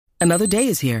Another day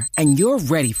is here, and you're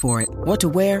ready for it. What to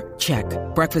wear? Check.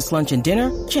 Breakfast, lunch, and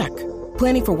dinner? Check.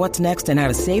 Planning for what's next and how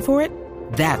to save for it?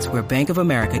 That's where Bank of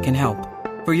America can help.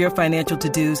 For your financial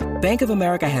to-dos, Bank of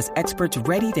America has experts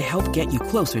ready to help get you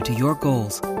closer to your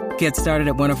goals. Get started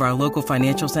at one of our local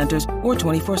financial centers or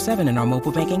 24/7 in our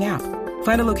mobile banking app.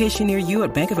 Find a location near you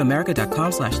at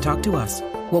bankofamerica.com/talktous.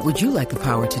 What would you like the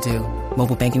power to do?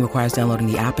 Mobile banking requires downloading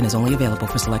the app and is only available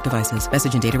for select devices.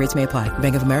 Message and data rates may apply.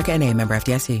 Bank of America N.A., member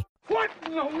FDIC. What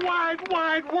in the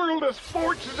wide world of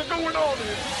sports is going on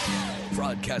here?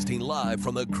 Broadcasting live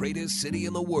from the greatest city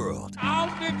in the world.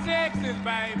 Austin, Texas,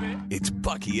 baby. It's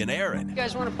Bucky and Erin. You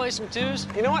guys want to play some twos?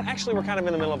 You know what? Actually, we're kind of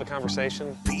in the middle of a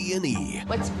conversation. B&E.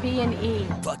 What's B&E?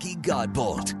 Bucky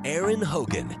Godbolt, Erin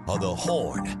Hogan on the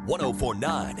Horn,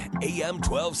 104.9 AM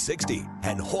 1260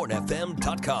 and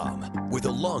hornfm.com, where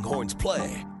the Longhorns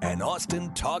play and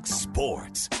Austin talks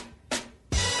sports.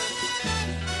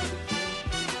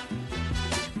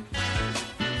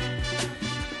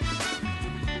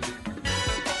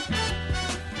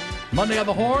 Monday on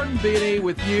the Horn, B&E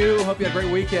with you. Hope you had a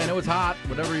great weekend. It was hot,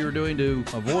 whatever you were doing to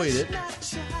avoid it.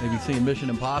 Maybe seeing Mission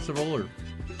Impossible or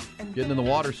getting in the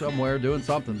water somewhere, doing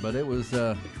something. But it was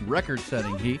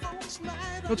record-setting heat.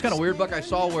 It's kind of weird, Buck. I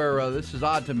saw where, this is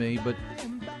odd to me, but,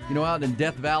 you know, out in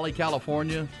Death Valley,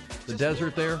 California, the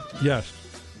desert there? Yes.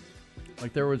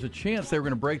 Like there was a chance they were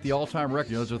going to break the all-time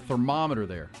record. You know, there's a thermometer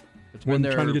there. It's been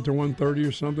there, trying to get to 130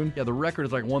 or something? Yeah, the record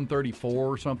is like 134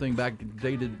 or something,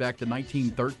 dated back to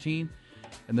 1913.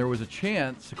 And there was a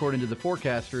chance, according to the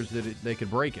forecasters, that they could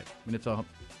break it. I mean, it's a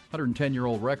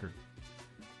 110-year-old record.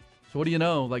 So what do you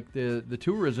know? Like the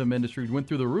tourism industry went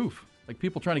through the roof. Like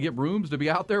people trying to get rooms to be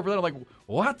out there for that. I'm like,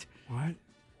 what? What?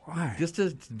 Why? Just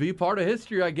to be part of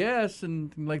history, I guess.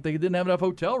 And like they didn't have enough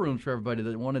hotel rooms for everybody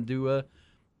that wanted to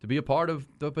be a part of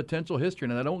the potential history.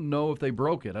 And I don't know if they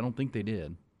broke it. I don't think they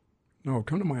did. No,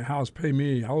 come to my house, pay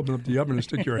me. I'll open up the oven and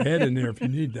stick your head in there if you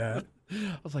need that.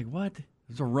 I was like, what?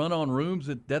 There's a run on rooms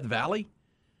at Death Valley?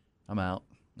 I'm out.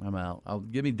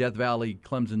 Give me Death Valley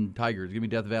Clemson Tigers. Give me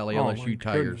Death Valley LSU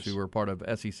Tigers, who were part of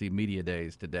SEC Media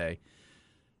Days today.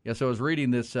 Yeah, so I was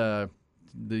reading this, the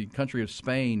country of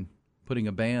Spain putting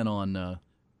a ban on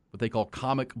what they call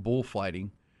comic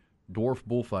bullfighting, dwarf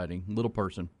bullfighting, little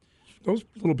person. Those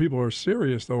little people are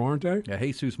serious, though, aren't they? Yeah,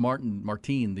 Jesus Martin,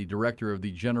 the director of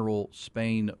the General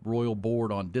Spain Royal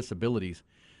Board on Disabilities,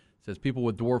 says people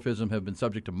with dwarfism have been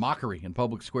subject to mockery in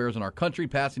public squares in our country,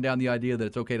 passing down the idea that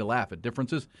it's okay to laugh at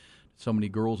differences. So many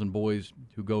girls and boys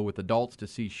who go with adults to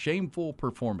see shameful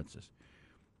performances.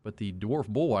 But the dwarf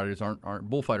bullfighters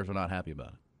are not happy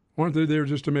about it. Aren't they there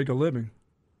just to make a living?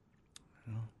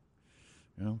 You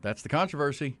know, that's the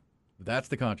controversy.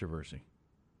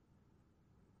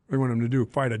 They want him to do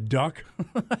fight a duck?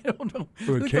 I don't know.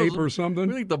 With a cape or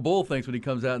something? I think the bull thinks when he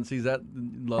comes out and sees that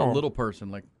little person,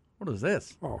 like, what is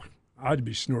this? Oh, I'd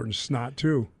be snorting snot,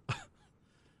 too. I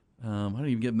don't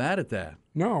even get mad at that.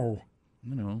 No.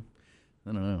 I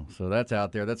don't know. So that's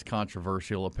out there. That's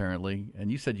controversial, apparently.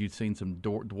 And you said you'd seen some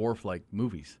dwarf-like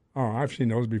movies. Oh, I've seen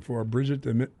those before. Bridget,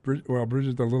 the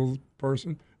little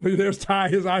person. Look, there's Ty,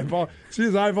 his eyeball. See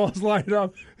his eyeballs light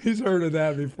up? He's heard of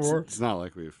that before. It's not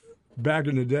like we've... Back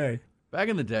in the day.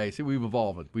 See, we've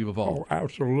evolved. Oh,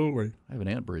 absolutely. I have an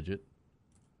Aunt Bridget.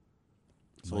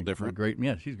 It's a little different. Great.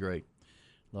 Yeah, she's great.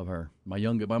 Love her. My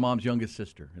mom's youngest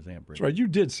sister is Aunt Bridget. That's right. You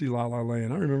did see La La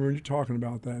Land. I remember you talking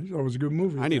about that. You thought it was a good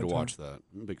movie. I need to watch that.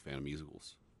 I'm a big fan of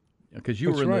musicals. Because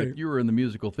you were in the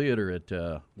musical theater at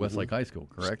Westlake High School,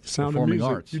 correct? Sound Performing of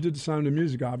Music. Arts. You did the Sound of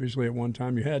Music, obviously, at one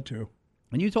time. You had to.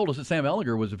 And you told us that Sam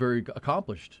Ellinger was a very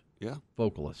accomplished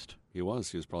vocalist. He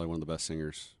was. He was probably one of the best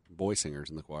boy singers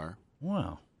in the choir.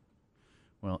 Wow.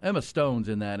 Well, Emma Stone's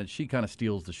in that, and she kind of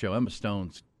steals the show. Emma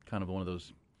Stone's kind of one of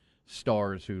those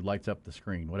stars who lights up the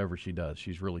screen, whatever she does.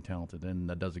 She's really talented and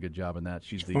does a good job in that.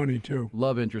 She's the funny, too.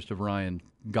 Love interest of Ryan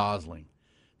Gosling.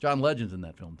 John Legend's in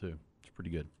that film, too. It's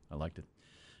pretty good. I liked it.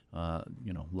 La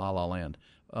La Land.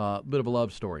 Bit of a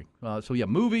love story.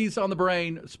 Movies on the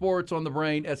brain, sports on the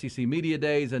brain, SEC Media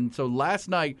Days. And so last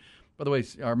night, by the way,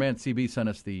 our man CB sent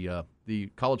us the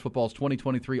College Football's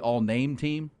 2023 all-name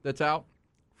team that's out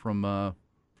from the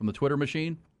Twitter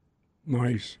machine.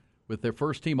 Nice. With their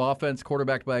first team offense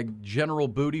quarterbacked by General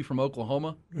Booty from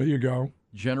Oklahoma. There you go.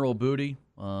 General Booty.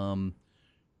 The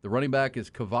running back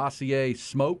is Cavassier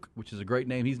Smoke, which is a great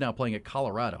name. He's now playing at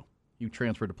Colorado. He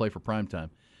transferred to play for primetime.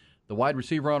 The wide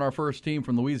receiver on our first team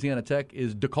from Louisiana Tech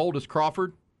is DeColdis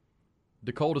Crawford.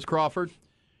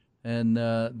 And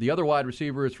the other wide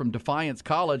receiver is from Defiance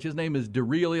College. His name is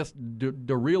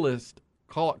DeRealist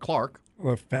Clark.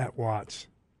 The Fat Watts.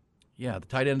 Yeah, the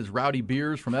tight end is Rowdy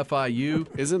Beers from FIU.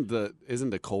 Isn't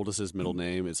the coldest his middle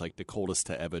name? It's like the coldest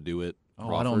to ever do it. Oh,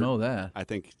 Crawford. I don't know that. I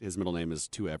think his middle name is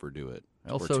to ever do it. I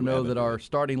also know that our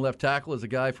starting left tackle is a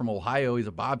guy from Ohio. He's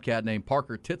a Bobcat named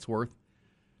Parker Titsworth,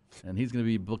 and he's going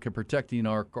to be protecting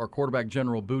our quarterback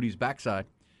General Booty's backside.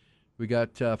 We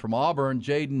got from Auburn,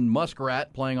 Jaden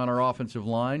Muskrat playing on our offensive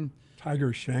line.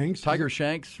 Tiger Shanks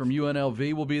from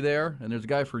UNLV will be there, and there's a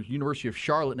guy for University of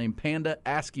Charlotte named Panda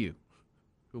Askew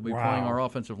who will be playing our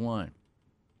offensive line.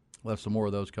 We'll have some more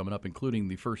of those coming up, including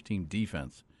the first-team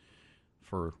defense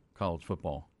for college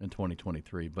football in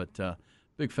 2023. But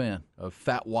big fan of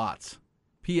Fat Watts,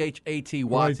 P-H-A-T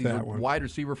Watts. He's a wide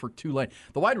receiver for Tulane.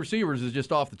 The wide receivers is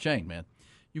just off the chain, man.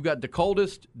 You've got the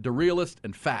coldest, the realest,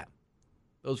 and Fat.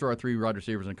 Those are our three wide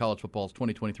receivers in college football's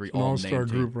 2023 all-star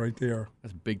group right there.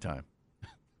 That's big time.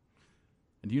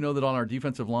 And do you know that on our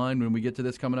defensive line, when we get to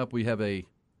this coming up, we have can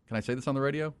I say this on the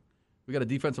radio? We got a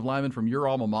defensive lineman from your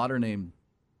alma mater named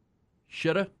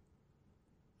Shitta?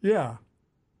 Yeah.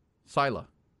 Sila.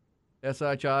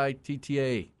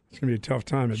 S-H-I-T-T-A. It's going to be a tough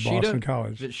time at Boston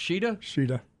College. Is it Sheeta?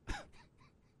 Sheeta.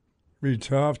 Be a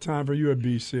tough time for you at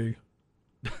BC.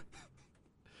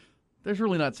 There's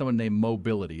really not someone named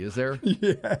Mobility, is there?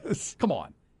 Yes. Come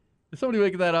on. Is somebody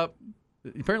making that up?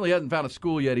 Apparently he hasn't found a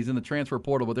school yet. He's in the transfer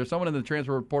portal, but there's someone in the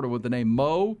transfer portal with the name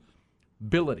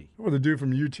Mobility. What the dude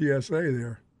from UTSA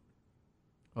there?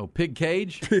 Oh, Pig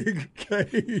Cage? Pig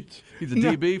Cage. He's a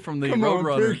DB from the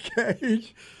Roadrunners. Pig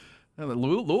Cage.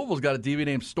 Louisville's got a DB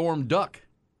named Storm Duck.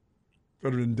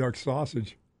 Better than Duck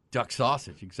Sausage. Duck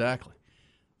Sausage, exactly.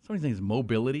 Somebody's name is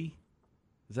Mobility.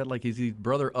 Is that like, is he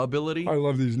brother Ability? I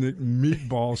love these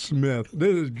Meatball Smith.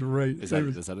 This is great. Is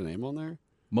that a name on there?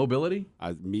 Mobility?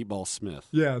 Meatball Smith.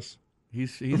 Yes.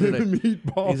 He's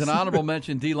Meatball an honorable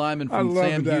mention D lineman from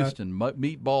Sam Houston,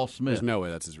 Meatball Smith. There's no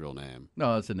way that's his real name.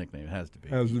 No, that's a nickname. It has to be.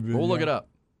 Has to be. But we'll look it up.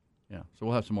 Yeah, so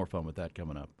we'll have some more fun with that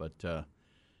coming up. But, I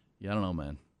don't know,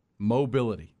 man.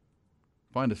 Mobility.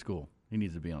 Find a school. He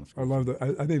needs to be on a school. I love that.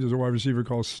 I think there's a wide receiver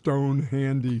called Stone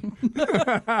Handy.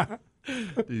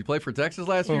 Did he play for Texas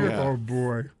last year? Oh,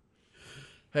 boy.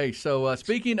 Hey, so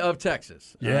speaking of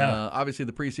Texas, obviously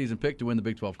the preseason pick to win the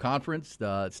Big 12 Conference.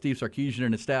 Steve Sarkisian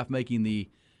and his staff making the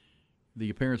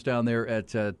appearance down there at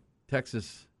the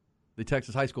Texas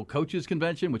High School Coaches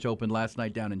Convention, which opened last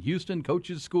night down in Houston,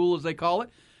 Coaches School as they call it.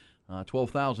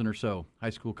 12,000 or so high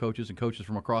school coaches and coaches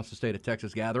from across the state of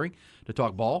Texas gathering to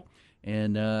talk ball.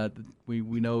 And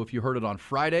we know if you heard it on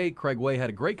Friday, Craig Way had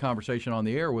a great conversation on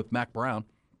the air with Mac Brown,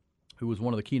 who was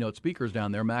one of the keynote speakers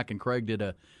down there. Mac and Craig did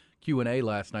a Q&A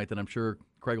last night that I'm sure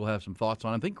Craig will have some thoughts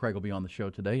on. I think Craig will be on the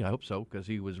show today. I hope so, because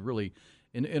he was really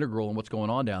integral in what's going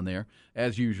on down there,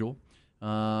 as usual.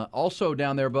 Also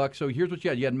down there, Buck, so here's what you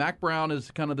had. You had Mac Brown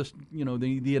as kind of this,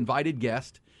 the invited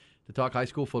guest to talk high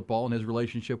school football and his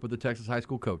relationship with the Texas high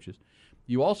school coaches.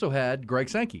 You also had Greg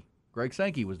Sankey. Greg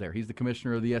Sankey was there. He's the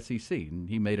commissioner of the SEC, and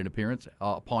he made an appearance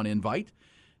upon invite.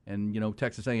 And,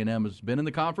 Texas A&M has been in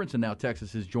the conference, and now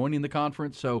Texas is joining the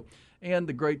conference. So, and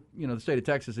the great, the state of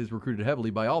Texas is recruited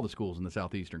heavily by all the schools in the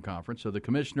Southeastern Conference. So the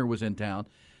commissioner was in town.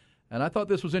 And I thought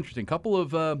this was interesting. Couple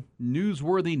of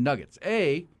newsworthy nuggets.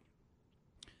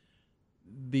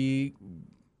 The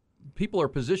people are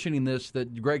positioning this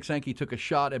that Greg Sankey took a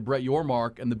shot at Brett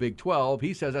Yormark and the Big 12.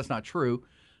 He says that's not true.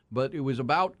 But it was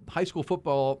about high school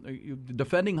football,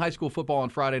 defending high school football on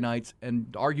Friday nights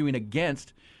and arguing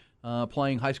against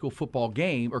playing high school football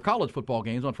game or college football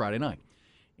games on Friday night.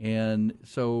 And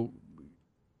so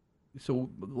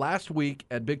last week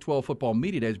at Big 12 Football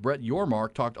Media Days, Brett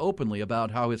Yormark talked openly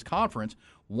about how his conference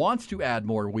wants to add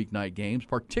more weeknight games,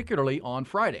 particularly on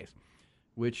Fridays,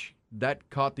 which that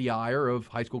caught the ire of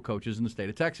high school coaches in the state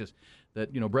of Texas.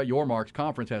 That, Brett Yormark's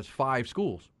conference has 5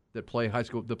 schools that play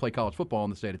college football in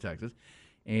the state of Texas.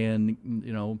 And,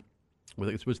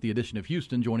 with the addition of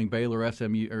Houston joining Baylor,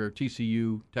 SMU, or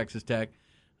TCU, Texas Tech.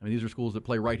 I mean, these are schools that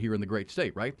play right here in the great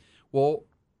state, right? Well,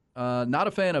 not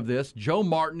a fan of this. Joe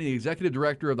Martin, the executive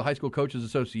director of the High School Coaches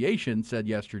Association, said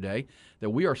yesterday that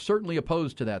we are certainly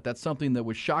opposed to that. That's something that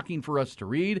was shocking for us to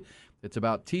read. It's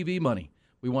about TV money.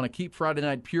 We want to keep Friday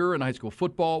night pure in high school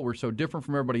football. We're so different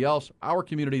from everybody else. Our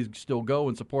communities still go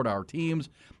and support our teams.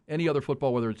 Any other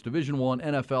football, whether it's Division I,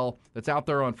 NFL, that's out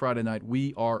there on Friday night,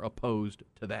 we are opposed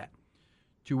to that.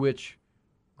 To which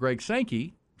Greg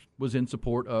Sankey was in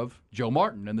support of Joe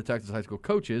Martin and the Texas high school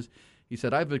coaches. He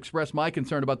said, I've expressed my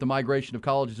concern about the migration of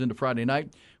colleges into Friday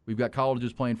night. We've got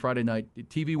colleges playing Friday night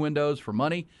TV windows for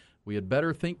money. We had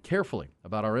better think carefully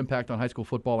about our impact on high school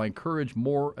football. I encourage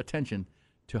more attention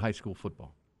to high school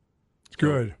football.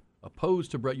 Good. So,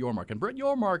 opposed to Brett Yormark. And Brett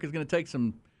Yormark is going to take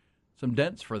some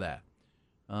dents for that.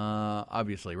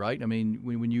 obviously, right? I mean,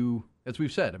 when you, as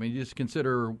we've said, I mean, you just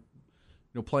consider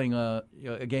playing a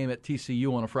game at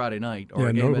TCU on a Friday night, or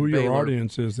a game know at who Baylor. Your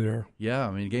audience is there. Yeah,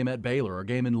 I mean, a game at Baylor, or a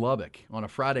game in Lubbock on a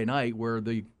Friday night, where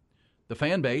the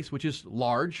fan base, which is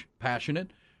large,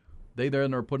 passionate, they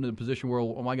then are put in a position where,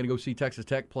 am I going to go see Texas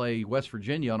Tech play West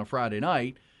Virginia on a Friday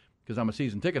night because I'm a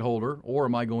season ticket holder, or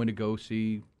am I going to go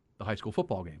see the high school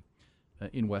football game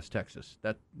in West Texas?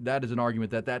 That is an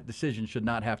argument that decision should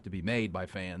not have to be made by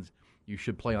fans. You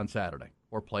should play on Saturday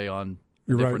or play on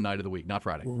a different night of the week, not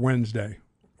Friday. Wednesday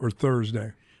or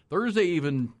Thursday. Thursday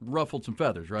even ruffled some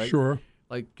feathers, right? Sure.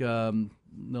 Like,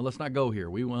 no, let's not go here.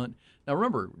 Now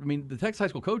remember, I mean, the Texas high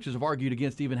school coaches have argued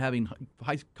against even having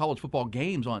college football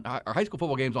games or high school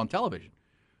football games on television.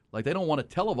 Like, they don't want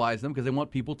to televise them because they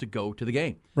want people to go to the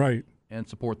game, right, and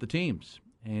support the teams,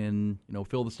 and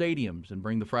fill the stadiums and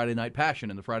bring the Friday night passion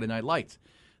and the Friday night lights.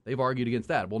 They've argued against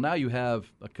that. Well, now you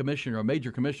have a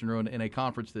major commissioner in a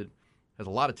conference that has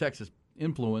a lot of Texas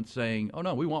influence saying, "Oh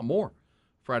no, we want more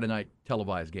Friday night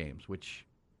televised games," which.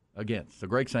 So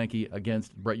Greg Sankey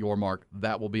against Brett Yormark,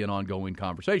 that will be an ongoing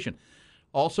conversation.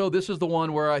 Also, this is the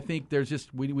one where I think there's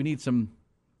just we need some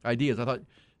ideas. I thought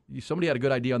somebody had a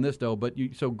good idea on this, though. But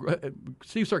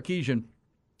Steve Sarkisian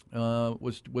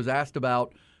was asked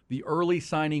about the early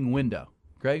signing window.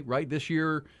 Okay, right? This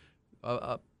year,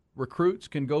 recruits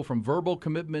can go from verbal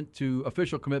commitment to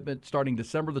official commitment starting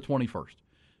December the 21st.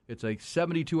 It's a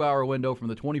 72-hour window from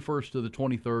the 21st to the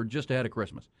 23rd, just ahead of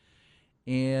Christmas.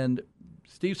 And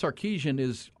Steve Sarkisian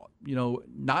is,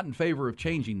 not in favor of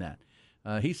changing that.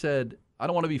 He said, "I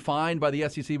don't want to be fined by the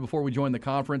SEC before we join the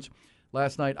conference."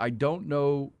 Last night, I don't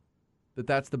know that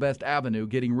that's the best avenue,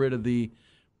 getting rid of the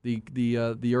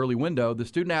early window. The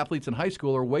student athletes in high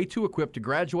school are way too equipped to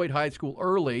graduate high school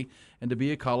early and to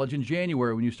be at college in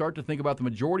January. When you start to think about the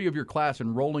majority of your class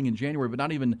enrolling in January but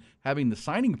not even having the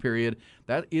signing period,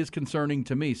 that is concerning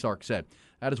to me, Sark said.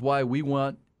 That is why we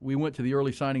went to the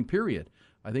early signing period.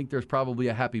 I think there's probably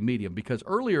a happy medium because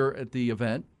earlier at the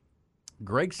event,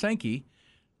 Greg Sankey,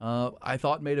 I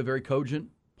thought, made a very cogent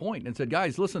point and said,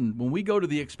 guys, listen, when we go to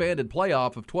the expanded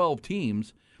playoff of 12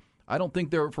 teams, I don't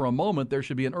think for a moment there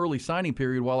should be an early signing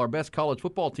period while our best college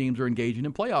football teams are engaging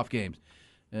in playoff games.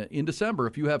 In December,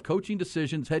 if you have coaching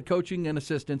decisions, head coaching and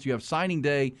assistants, you have signing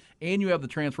day, and you have the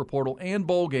transfer portal and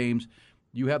bowl games,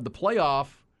 you have the playoff,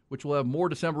 which will have more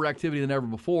December activity than ever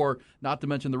before, not to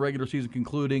mention the regular season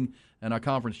concluding and a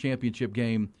conference championship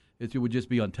game. It would just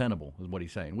be untenable, is what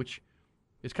he's saying, which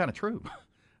is kind of true.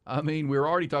 I mean, we're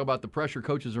already talking about the pressure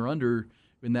coaches are under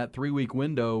in that 3-week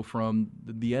window from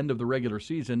the end of the regular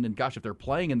season. And, gosh, if they're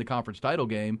playing in the conference title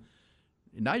game,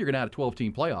 now you're going to have a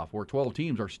 12-team playoff where 12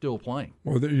 teams are still playing.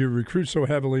 Well, you recruit so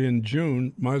heavily in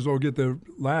June, might as well get the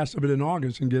last of it in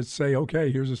August and say,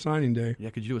 okay, here's a signing day. Yeah,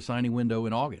 could you do a signing window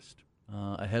in August?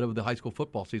 Ahead of the high school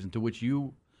football season, to which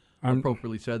you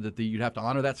appropriately said that you'd have to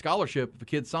honor that scholarship if a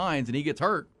kid signs and he gets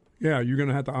hurt. Yeah, you're going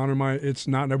to have to honor it's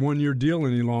not a 1-year deal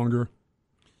any longer.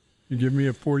 You give me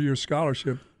a 4-year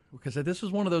scholarship. Because this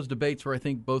is one of those debates where I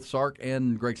think both Sark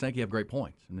and Greg Sankey have great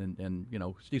points. And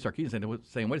Steve Sarkisian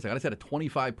saying, wait a second, I just had a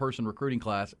 25-person recruiting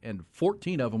class, and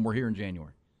 14 of them were here in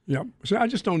January. Yeah. So I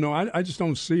just don't know. I just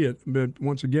don't see it. But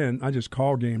once again, I just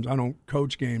call games. I don't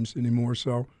coach games anymore,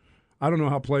 so I don't know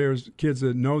how kids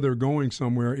that know they're going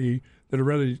somewhere, that are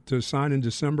ready to sign in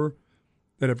December,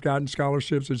 that have gotten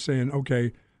scholarships, are saying,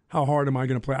 okay, how hard am I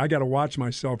going to play? I got to watch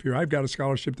myself here. I've got a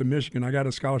scholarship to Michigan. I got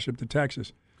a scholarship to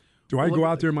Texas. Do I go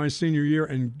out there my senior year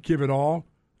and give it all?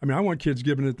 I mean, I want kids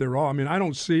giving it their all. I mean, I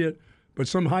don't see it, but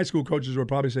some high school coaches will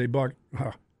probably say, Buck,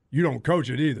 you don't coach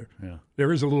it either. Yeah.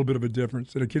 There is a little bit of a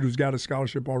difference that a kid who's got a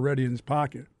scholarship already in his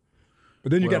pocket.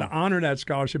 But then you got to honor that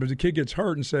scholarship. If a kid gets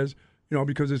hurt and says,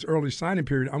 because it's early signing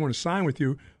period, I'm going to sign with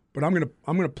you, but I'm going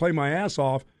to play my ass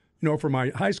off, for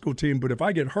my high school team. But if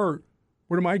I get hurt,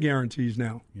 what are my guarantees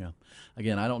now? Yeah.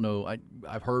 Again, I don't know.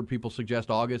 I've heard people suggest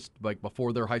August, like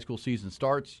before their high school season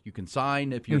starts. You can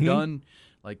sign if you're done.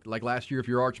 Like last year, if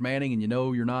you're Arch Manning and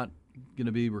you're not going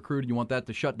to be recruited, you want that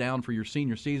to shut down for your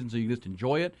senior season so you just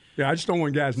enjoy it. Yeah, I just don't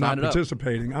want guys not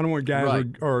participating. I don't want guys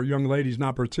or young ladies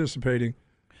not participating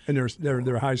in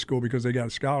their high school because they got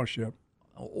a scholarship.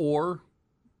 Or,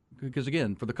 because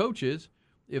again, for the coaches,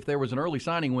 if there was an early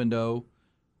signing window,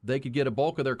 they could get a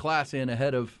bulk of their class in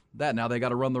ahead of that. Now they got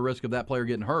to run the risk of that player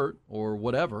getting hurt or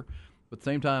whatever. But at the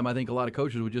same time, I think a lot of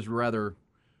coaches would just rather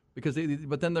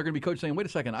but then they're going to be coaches saying, wait a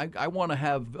second, I want to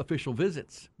have official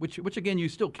visits, which again you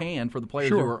still can for the players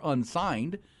who are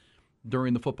unsigned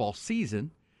during the football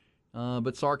season.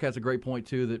 But Sark has a great point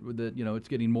too that it's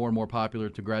getting more and more popular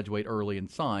to graduate early and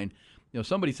sign.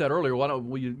 Somebody said earlier, why don't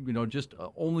we just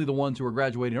only the ones who are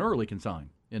graduating early can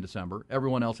sign? in December.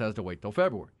 Everyone else has to wait till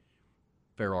February.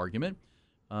 Fair argument.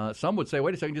 Some would say,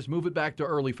 wait a second, just move it back to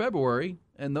early February,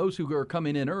 and those who are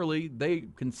coming in early, they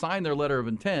can sign their letter of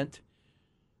intent,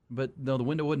 but no, the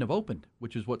window wouldn't have opened,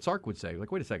 which is what Sark would say. Like,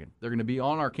 wait a second, they're going to be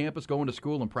on our campus going to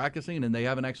school and practicing, and they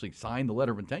haven't actually signed the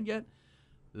letter of intent yet?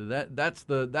 That's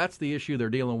the issue they're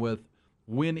dealing with.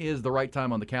 When is the right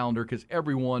time on the calendar? Because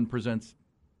everyone presents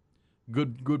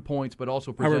good points, but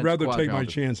also presents I would rather take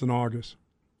challenges. my chance in August.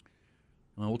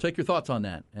 We'll take your thoughts on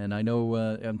that. And I know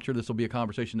I'm sure this will be a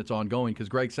conversation that's ongoing because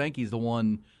Greg Sankey's the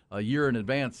one a year in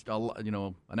advance,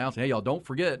 announcing, hey, y'all, don't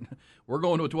forget, we're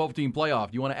going to a 12-team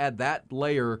playoff. Do you want to add that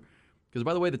layer? Because,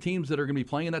 by the way, the teams that are going to be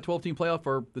playing in that 12-team playoff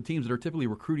are the teams that are typically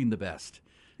recruiting the best.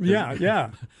 Yeah.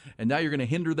 And now you're going to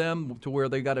hinder them to where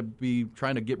they got to be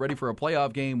trying to get ready for a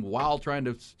playoff game while trying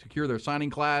to secure their signing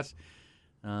class.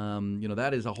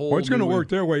 That is a whole. Well, it's going to work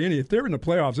their way. If they're in the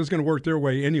playoffs, it's going to work their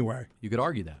way anyway. You could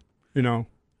argue that.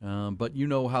 But you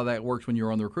know how that works when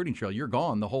you're on the recruiting trail. You're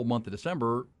gone the whole month of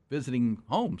December visiting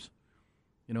homes.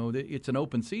 It's an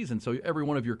open season, so every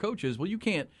one of your coaches, well, you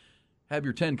can't have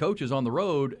your 10 coaches on the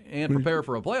road and prepare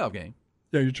for a playoff game.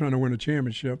 Yeah, you're trying to win a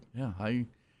championship. Yeah,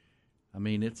 I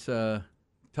mean, it's a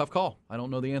tough call. I don't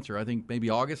know the answer. I think maybe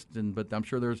August, but I'm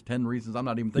sure there's 10 reasons I'm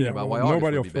not even thinking about why August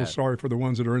nobody will would be feel bad. sorry for the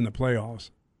ones that are in the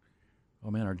playoffs. Oh,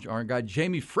 man, our guy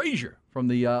Jamie Frazier from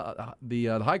the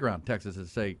High Ground, Texas,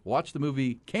 is say, watch the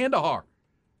movie Kandahar.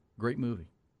 Great movie.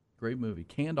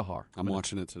 Kandahar. I'm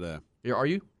watching it today. Yeah, are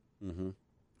you? Mm-hmm.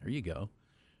 There you go.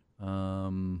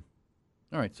 All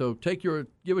right, so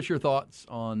give us your thoughts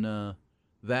on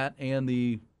that and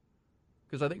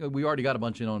because I think we already got a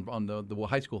bunch in on the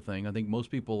high school thing. I think most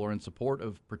people are in support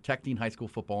of protecting high school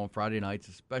football on Friday nights,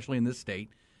 especially in this state,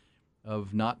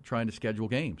 of not trying to schedule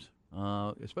games.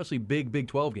 Especially big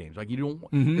 12 games. Like you don't,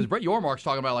 because Brett Yormark's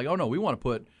talking about we want to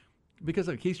put, because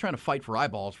he's trying to fight for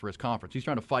eyeballs for his conference. He's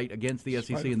trying to fight against the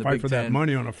SEC and the Big Ten. Big Fight for Ten. that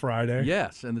money on a Friday.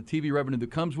 Yes, and the TV revenue that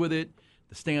comes with it,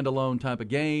 the standalone type of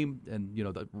game, and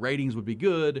the ratings would be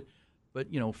good. But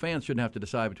fans shouldn't have to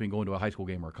decide between going to a high school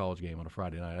game or a college game on a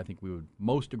Friday night. I think we would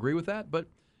most agree with that. But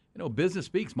business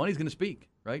speaks. Money's going to speak,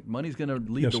 right? Money's going to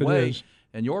lead the way. Is.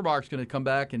 And Yormark's going to come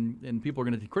back, and people are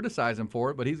going to criticize him for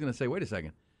it. But he's going to say, wait a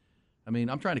second. I mean,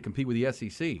 I'm trying to compete with the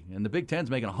SEC, and the Big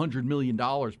Ten's making $100 million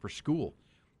per school.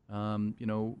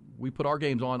 We put our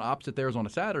games on opposite theirs on a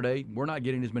Saturday. We're not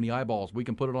getting as many eyeballs. We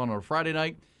can put it on a Friday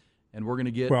night, and we're going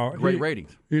to get great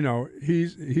ratings.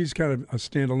 He's kind of a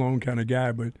standalone kind of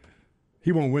guy, but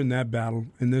he won't win that battle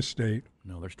in this state.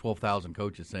 No, there's 12,000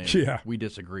 coaches saying we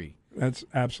disagree. That's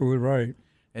absolutely right.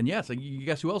 And yes, you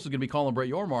guess who else is going to be calling Brett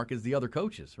Yormark is the other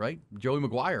coaches, right? Joey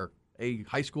McGuire, a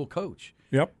high school coach.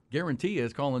 Yep. Guarantee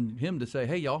is calling him to say,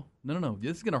 hey, y'all, no,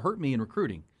 this is going to hurt me in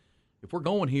recruiting. If we're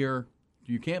going here,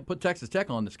 you can't put Texas Tech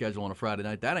on the schedule on a Friday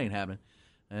night. That ain't happening.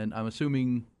 And I'm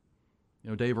assuming,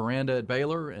 Dave Aranda at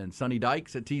Baylor and Sonny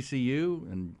Dykes at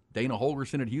TCU and Dana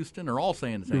Holgerson at Houston are all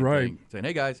saying the same thing. Saying,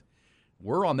 hey, guys,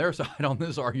 we're on their side on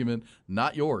this argument,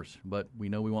 not yours. But we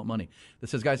know we want money.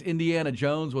 This says, guys, Indiana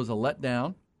Jones was a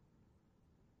letdown.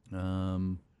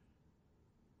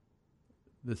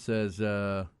 This says,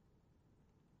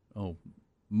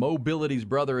 Mobility's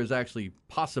brother is actually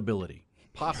Possibility.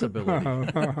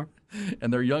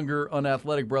 And their younger,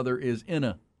 unathletic brother is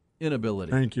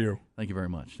Inability. Thank you. Thank you very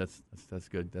much. That's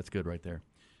good. That's good right there,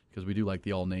 because we do like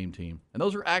the all-name team. And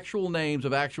those are actual names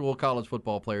of actual college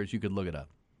football players. You could look it up.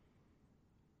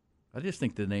 I just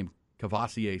think the name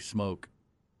Cavassier Smoke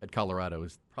at Colorado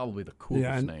is probably the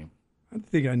coolest name. I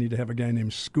think I need to have a guy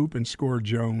named Scoop and Score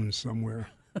Jones somewhere.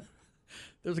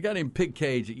 There's a guy named Pig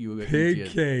Cage at you.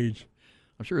 Pig Cage.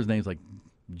 I'm sure his name's like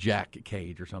Jack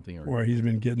Cage or something. Or he's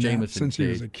been getting that since Cage.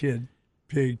 He was a kid.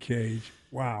 Pig Cage.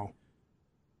 Wow.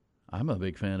 I'm a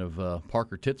big fan of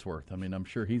Parker Titsworth. I mean, I'm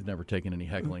sure he's never taken any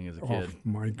heckling as a kid. Oh,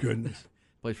 my goodness.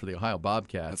 Plays for the Ohio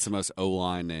Bobcats. That's the most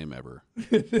O-line name ever.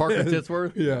 Parker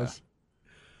Titsworth? Yes.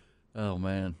 Yeah. Oh,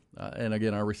 man. And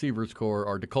again, our receivers core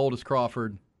are DeColdis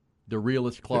Crawford,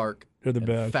 DeRealis Clark, They're the and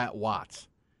best. Fat Watts.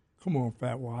 Come on,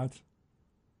 Fat Watts.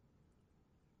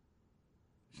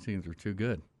 These things are too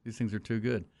good.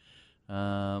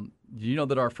 Do you know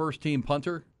that our first-team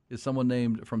punter is someone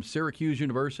named from Syracuse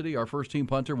University? Our first-team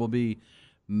punter will be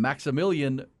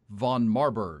Maximilian von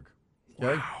Marburg.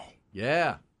 Okay? Wow.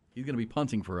 Yeah. He's going to be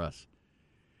punting for us.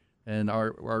 And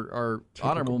our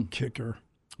honorable kicker.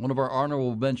 One of our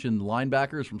honorable mention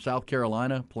linebackers from South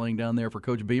Carolina, playing down there for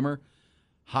Coach Beamer,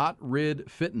 Hot Rid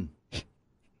Fitton.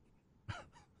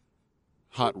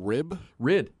 Hot Rib?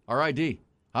 Rid, R-I-D.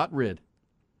 Hot Rid.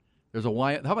 There's a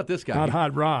Y. How about this guy? Not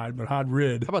Hot Rod, but Hot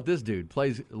Rid. How about this dude?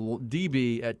 Plays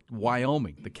DB at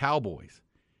Wyoming, the Cowboys.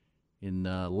 in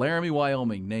Laramie,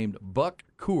 Wyoming, named Buck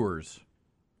Coors.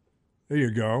 There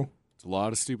you go. There's a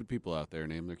lot of stupid people out there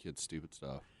name their kids stupid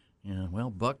stuff. Yeah, well,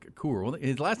 Buck Coors. Well,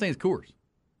 his last name is Coors.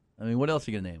 I mean, what else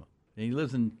are you going to name him? And he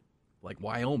lives in,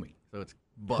 Wyoming, so it's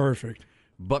Buck. Perfect.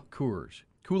 Buck Coors.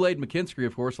 Kool-Aid McKinstry,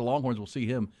 of course, the Longhorns will see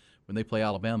him when they play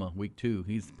Alabama week 2.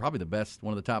 He's probably the best,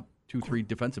 one of the top 2-3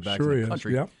 defensive backs in the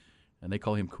country. Yep. And they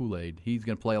call him Kool-Aid. He's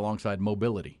going to play alongside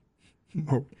Mobility.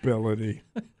 Mobility.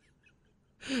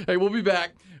 Hey, we'll be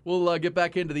back. We'll get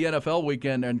back into the NFL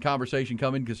weekend and conversation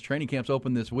coming because training camp's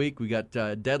open this week. We got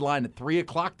a deadline at 3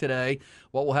 o'clock today.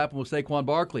 What will happen with Saquon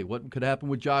Barkley? What could happen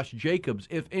with Josh Jacobs,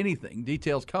 if anything?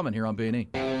 Details coming here on B&E.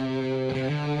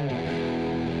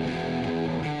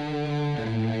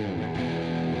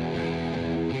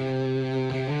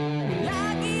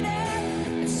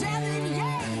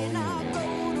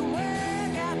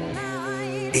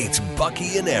 It's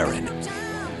Bucky and Erin.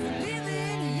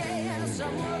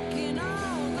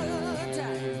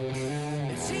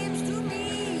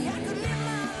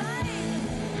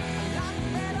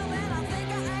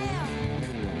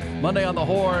 Monday on the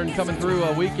Horn, coming through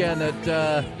a weekend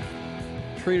that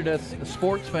treated us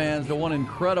sports fans to one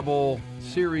incredible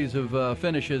series of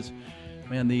finishes.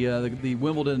 Man, the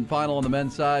Wimbledon final on the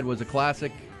men's side was a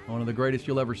classic, one of the greatest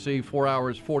you'll ever see. 4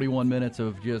 hours, 41 minutes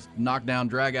of just knockdown,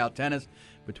 drag-out tennis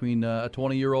between a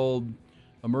 20-year-old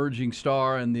emerging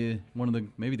star and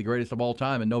maybe the greatest of all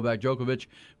time, and Novak Djokovic,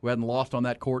 who hadn't lost on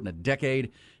that court in a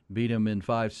decade. Beat him in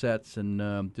 5 sets,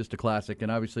 and just a classic. And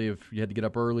obviously, if you had to get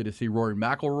up early to see Rory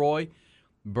McIlroy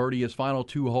birdie his final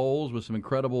 2 holes with some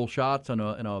incredible shots in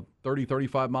a 30,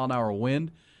 35-mile-an-hour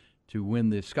wind to win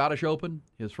the Scottish Open,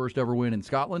 his first ever win in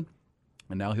Scotland.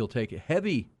 And now he'll take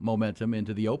heavy momentum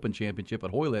into the Open Championship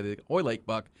at Hoylake,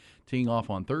 Buck, teeing off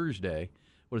on Thursday.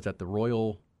 What is that, the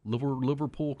Royal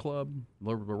Liverpool Club?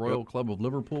 The Royal Club of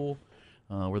Liverpool,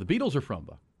 where the Beatles are from,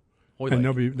 Buck. Hoylake.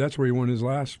 And that's where he won his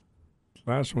last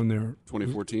one there.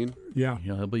 2014? Yeah.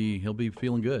 He'll be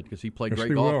feeling good because he played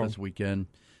great golf this weekend.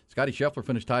 Scotty Scheffler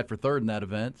finished tied for 3rd in that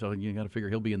event, so you got to figure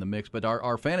he'll be in the mix. But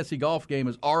our fantasy golf game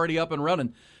is already up and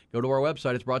running. Go to our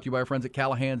website. It's brought to you by our friends at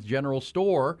Callahan's General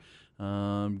Store.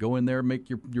 Go in there, make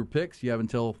your picks. You have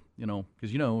until,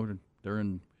 because they're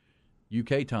in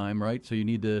UK time, right? So you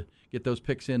need to get those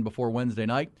picks in before Wednesday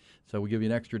night. So we give you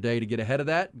an extra day to get ahead of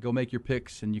that. Go make your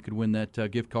picks, and you could win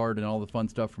that gift card and all the fun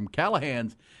stuff from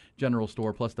Callahan's General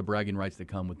Store, plus the bragging rights that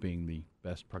come with being the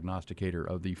best prognosticator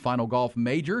of the final golf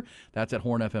major. That's at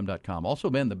hornfm.com. Also,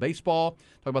 man, the baseball,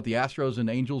 talk about the Astros and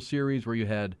Angels series where you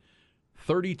had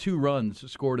 32 runs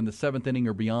scored in the 7th inning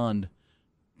or beyond,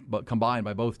 but combined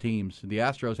by both teams. The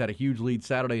Astros had a huge lead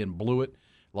Saturday and blew it.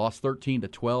 Lost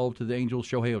 13-12 to the Angels.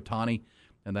 Shohei Ohtani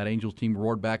and that Angels team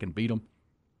roared back and beat them.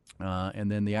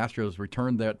 And then the Astros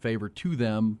returned that favor to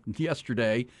them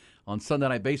yesterday on Sunday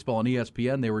Night Baseball on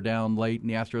ESPN. They were down late, and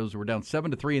the Astros were down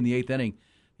 7-3 in the 8th inning.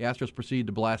 The Astros proceeded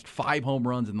to blast 5 home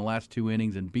runs in the last 2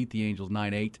 innings and beat the Angels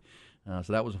 9-8.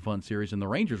 So that was a fun series. And the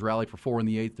Rangers rallied for 4 in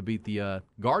the 8th to beat the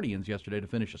Guardians yesterday to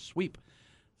finish a sweep.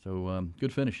 So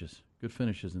good finishes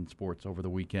in sports over the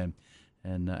weekend.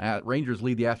 And Rangers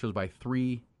lead the Astros by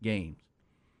 3 games.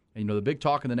 And, the big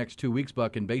talk in the next 2 weeks,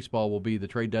 Buck, in baseball will be the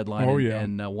trade deadline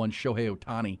and one Shohei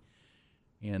Ohtani.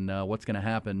 And what's going to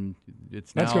happen.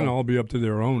 That's going to all be up to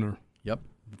their owner. Yep,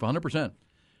 100%.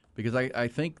 Because I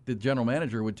think the general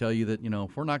manager would tell you that,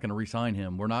 if we're not going to re-sign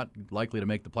him, we're not likely to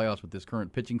make the playoffs with this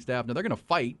current pitching staff. Now, they're going to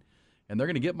fight, and they're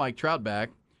going to get Mike Trout back.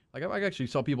 Like, I actually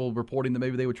saw people reporting that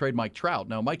maybe they would trade Mike Trout.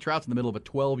 Now, Mike Trout's in the middle of a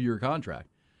 12-year contract.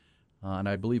 And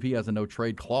I believe he has a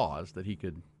no-trade clause that he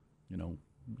could,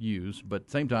 use. But at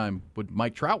the same time, would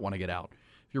Mike Trout want to get out?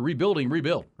 If you're rebuilding,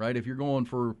 rebuild, right? If you're going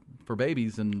for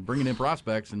babies and bringing in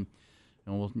prospects and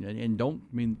don't,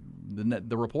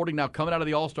 the reporting now coming out of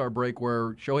the All-Star break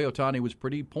where Shohei Ohtani was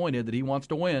pretty pointed that he wants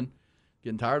to win,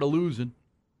 getting tired of losing.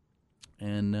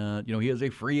 And, he is a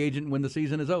free agent when the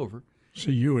season is over.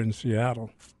 See you in Seattle.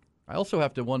 I also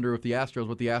have to wonder if what the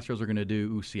Astros are going to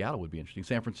do. Ooh, Seattle would be interesting.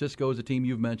 San Francisco is a team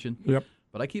you've mentioned. Yep.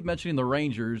 But I keep mentioning the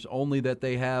Rangers only that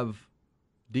they have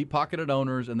deep-pocketed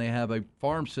owners and they have a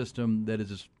farm system that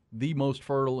is the most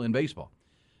fertile in baseball.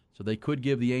 So they could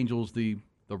give the Angels the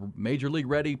major league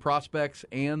ready prospects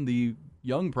and the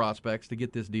young prospects to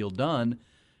get this deal done.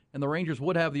 And the Rangers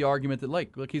would have the argument that,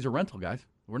 look, he's a rental, guys.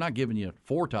 We're not giving you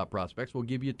 4 top prospects. We'll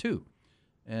give you 2.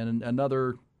 And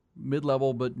another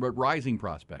mid-level but rising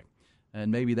prospect. And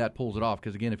maybe that pulls it off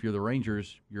because, again, if you're the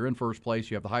Rangers, you're in first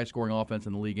place. You have the highest-scoring offense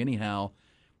in the league anyhow.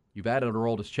 You've added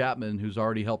Aroldis Chapman, who's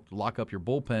already helped lock up your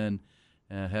bullpen.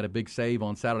 Had a big save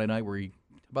on Saturday night where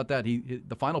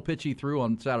the final pitch he threw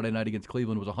on Saturday night against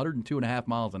Cleveland was 102.5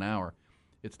 miles an hour.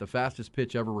 It's the fastest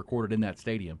pitch ever recorded in that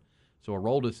stadium. So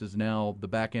Aroldis is now the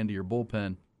back end of your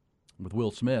bullpen with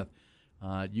Will Smith.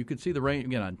 You could see the range.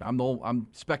 Again, I'm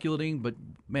speculating, but,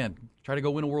 man, try to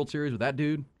go win a World Series with that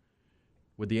dude.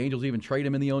 Would the Angels even trade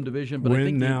him in the own division? But Win I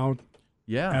think now,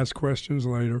 yeah. ask questions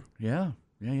later. Yeah.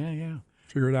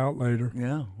 Figure it out later.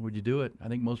 Yeah. Would you do it? I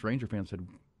think most Ranger fans said,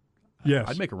 yes.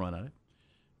 I'd make a run at it.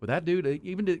 With that dude,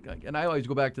 and I always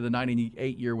go back to the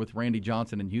 98 year with Randy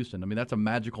Johnson in Houston. I mean, that's a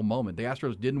magical moment. The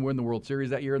Astros didn't win the World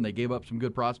Series that year, and they gave up some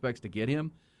good prospects to get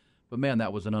him. But, man,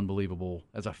 that was an unbelievable,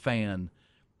 as a fan,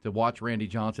 to watch Randy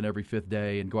Johnson every fifth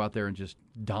day and go out there and just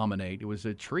dominate. It was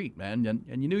a treat, man.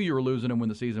 And you knew you were losing him when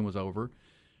the season was over.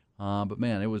 But,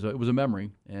 man, it was a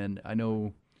memory. And I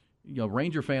know,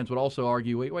 Ranger fans would also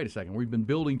argue, wait a second. We've been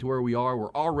building to where we are.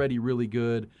 We're already really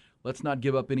good. Let's not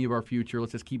give up any of our future.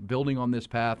 Let's just keep building on this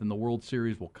path, and the World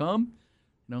Series will come.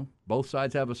 Both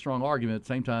sides have a strong argument. At the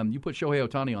same time, you put Shohei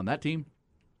Ohtani on that team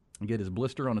and get his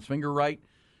blister on his finger right,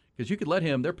 because you could let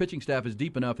him, their pitching staff is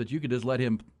deep enough that you could just let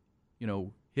him,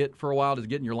 hit for a while, just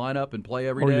get in your lineup and play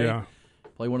every day. Yeah.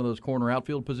 Play one of those corner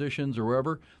outfield positions or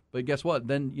wherever. But guess what?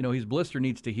 Then, his blister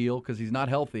needs to heal because he's not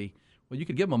healthy. Well, you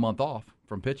could give him a month off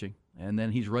from pitching, and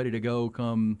then he's ready to go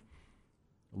come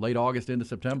late August into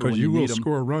September. Because you will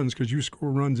score runs, because you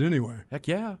score runs anyway. Heck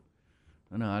yeah.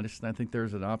 No, I think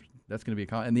there's an option. That's going to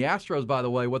be and the Astros, by the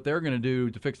way, what they're going to do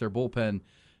to fix their bullpen,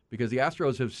 because the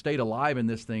Astros have stayed alive in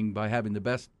this thing by having the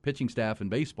best pitching staff in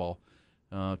baseball,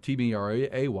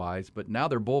 TBRA-wise, but now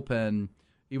their bullpen,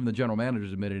 even the general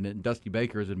manager's admitting it, and Dusty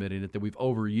Baker is admitting it, that we've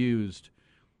overused.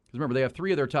 Because remember, they have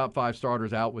 3 of their top 5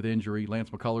 starters out with injury. Lance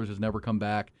McCullers has never come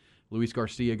back. Luis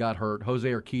Garcia got hurt. Jose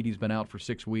Urquidy's been out for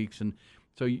 6 weeks, and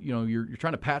so, you're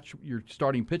trying to patch your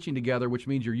starting pitching together, which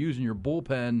means you're using your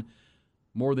bullpen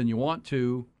more than you want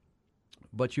to.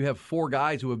 But you have 4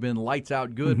 guys who have been lights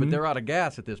out good, but they're out of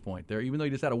gas at this point. Even though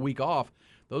you just had a week off,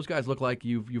 those guys look like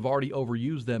you've already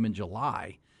overused them in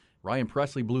July. Ryan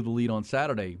Presley blew the lead on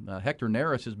Saturday. Hector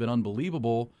Neris has been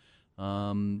unbelievable.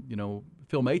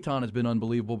 Phil Maton has been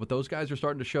unbelievable, but those guys are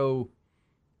starting to show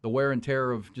the wear and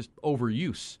tear of just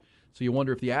overuse. So you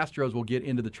wonder if the Astros will get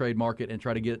into the trade market and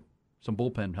try to get some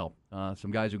bullpen help, some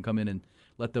guys who can come in and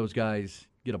let those guys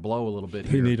get a blow a little bit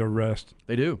here. They need a rest.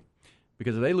 They do.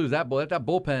 Because if they lose that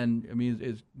bullpen,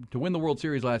 is to win the World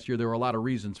Series last year, there were a lot of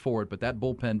reasons for it, but that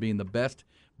bullpen being the best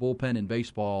bullpen in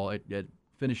baseball at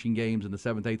finishing games in the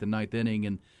 7th, 8th, and 9th inning,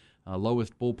 and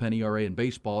lowest bullpen ERA in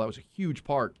baseball, that was a huge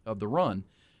part of the run.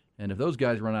 And if those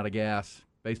guys run out of gas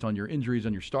based on your injuries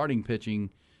on your starting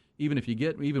pitching,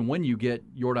 even when you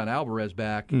get Yordan Alvarez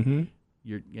back,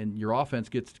 your offense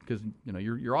gets, because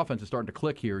your offense is starting to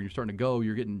click here. You're starting to go.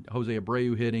 You're getting Jose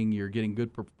Abreu hitting. You're getting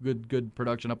good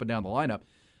production up and down the lineup.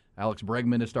 Alex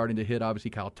Bregman is starting to hit. Obviously,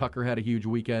 Kyle Tucker had a huge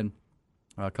weekend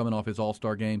coming off his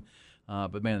All-Star game.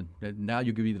 But man, now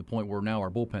you could be to the point where now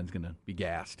our bullpen's going to be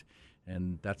gassed,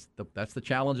 and that's the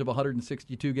challenge of a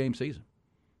 162 game season.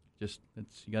 You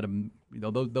got to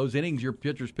those innings your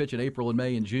pitchers pitch in April and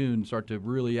May and June start to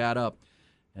really add up,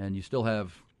 and you still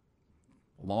have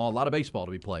a lot of baseball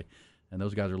to be played, and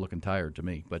those guys are looking tired to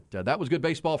me. But that was good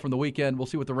baseball from the weekend. We'll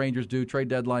see what the Rangers do. Trade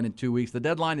deadline in 2 weeks. The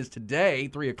deadline is today,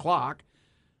 3:00,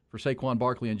 for Saquon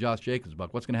Barkley and Josh Jacobs.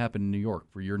 Buck, what's going to happen in New York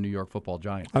for your New York Football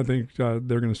Giants? I think they're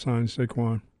going to sign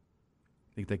Saquon.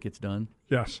 Think that gets done?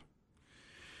 Yes.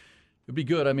 It'd be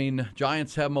good. I mean,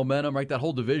 Giants have momentum, right? That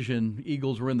whole division.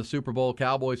 Eagles were in the Super Bowl.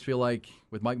 Cowboys feel like,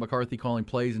 with Mike McCarthy calling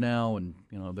plays now, and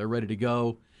they're ready to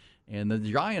go. And the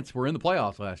Giants were in the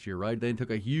playoffs last year, right? They took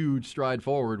a huge stride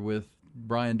forward with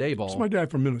Brian Daboll. What's my guy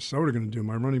from Minnesota going to do?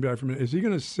 My running back from Minnesota. Is he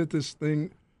going to sit this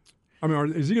thing? I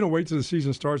mean, is he going to wait till the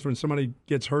season starts when somebody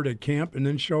gets hurt at camp and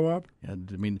then show up? Yeah,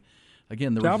 I mean,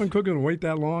 again, Dalvin Cook going to wait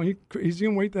that long? He's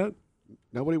going to wait that?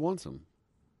 Nobody wants him.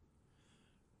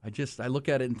 I look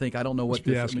at it and think, I don't know what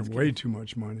this is. He's asking way too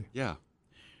much money. Yeah.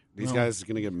 These guys are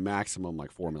going to get maximum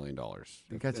like $4 million.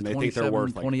 That's a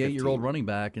 28-year-old running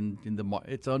back, and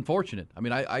it's unfortunate. I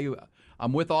mean,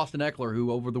 I'm with Austin Eckler,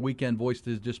 who over the weekend voiced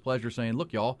his displeasure, saying,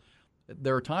 look, y'all,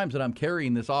 there are times that I'm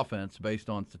carrying this offense based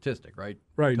on statistic, right?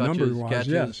 Right, touches, number-wise,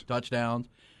 catches, yes. touchdowns.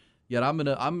 Yet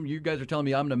you guys are telling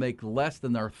me I'm going to make less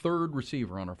than our third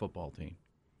receiver on our football team.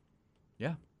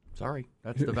 Yeah, sorry.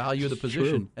 That's the value of the position.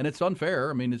 True. And it's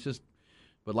unfair. I mean, it's just,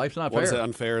 but life's not fair. fair. Is it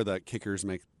unfair that kickers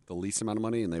make the least amount of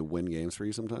money and they win games for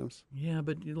you sometimes? Yeah,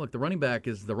 but look, the running back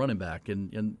is the running back.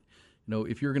 And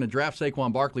if you're going to draft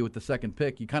Saquon Barkley with the second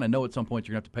pick, you kind of know at some point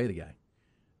you're going to have to pay the guy.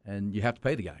 And you have to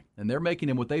pay the guy. And they're making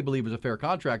him what they believe is a fair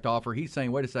contract offer. He's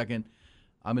saying, wait a second,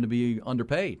 I'm going to be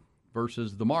underpaid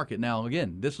versus the market. Now,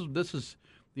 again, this is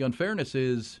the unfairness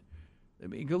is I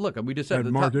mean, look, we just said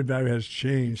that market value has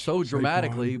changed so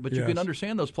dramatically, Saquon. but you can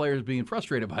understand those players being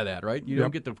frustrated by that, right? You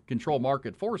don't get to control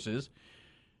market forces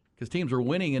because teams are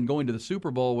winning and going to the Super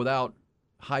Bowl without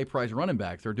high-priced running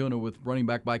backs. They're doing it with running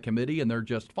back by committee, and they're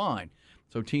just fine.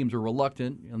 So teams are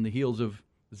reluctant on the heels of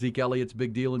Zeke Elliott's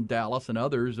big deal in Dallas and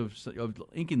others of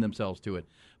inking themselves to it.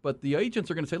 But the agents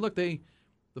are going to say, look, the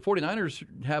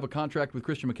 49ers have a contract with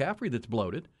Christian McCaffrey that's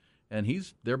bloated, and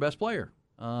he's their best player.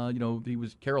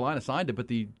 Carolina signed it, but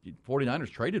the 49ers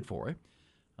traded for it.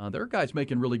 Their guy's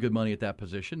making really good money at that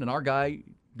position, and our guy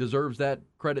deserves that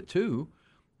credit too.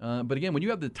 But again, when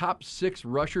you have the top 6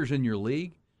 rushers in your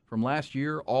league from last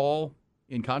year, all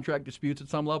in contract disputes at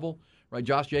some level, right?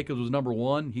 Josh Jacobs was number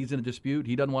 1. He's in a dispute.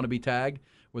 He doesn't want to be tagged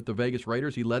with the Vegas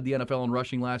Raiders. He led the NFL in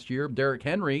rushing last year. Derrick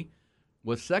Henry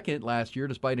was second last year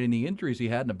despite any injuries he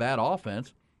had in a bad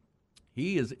offense.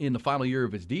 He is in the final year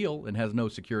of his deal and has no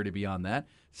security beyond that.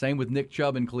 Same with Nick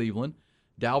Chubb in Cleveland.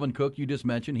 Dalvin Cook, you just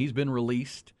mentioned, he's been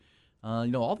released.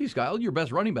 All these guys, all your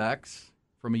best running backs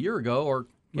from a year ago are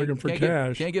looking for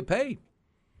cash. Can't get paid.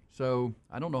 So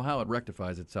I don't know how it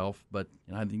rectifies itself, but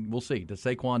I think we'll see. Does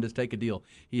Saquon just take a deal?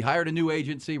 He hired a new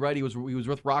agency, right? He was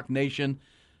with Rock Nation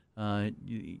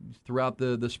throughout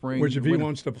the spring. Which, if he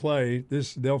wants to play,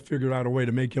 they'll figure out a way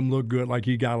to make him look good, like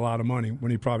he got a lot of money when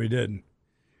he probably didn't.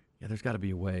 Yeah, there's got to be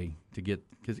a way to get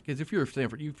because if you're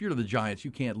Stanford, if you're the Giants,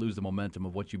 you can't lose the momentum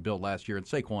of what you built last year, and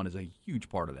Saquon is a huge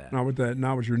part of that. Not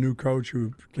with your new coach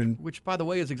who can. Which, by the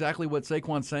way, is exactly what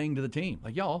Saquon's saying to the team.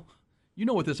 Like, y'all, you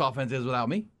know what this offense is without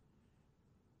me.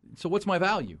 So what's my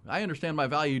value? I understand my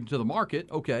value to the market,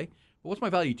 okay, but what's my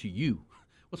value to you?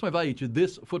 What's my value to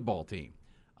this football team?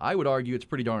 I would argue it's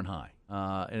pretty darn high,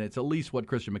 and it's at least what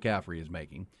Christian McCaffrey is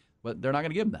making, but they're not going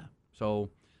to give him that.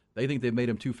 So. They think they've made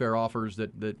him 2 fair offers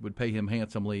that would pay him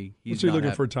handsomely. What's he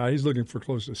looking for, Ty? He's looking for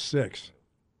close to 6.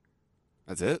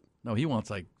 That's it? No, he wants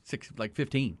like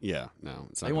 15. Yeah, no.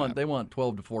 It's not they want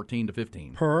 12 to 14 to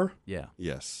 15. Per? Yeah.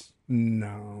 Yes.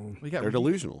 No. They're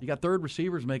delusional. You got third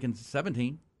receivers making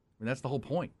 17. I mean, that's the whole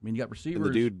point. I mean, you got receivers. And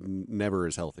the dude never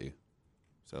is healthy.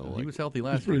 So he was healthy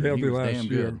last year. He was pretty healthy last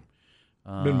year.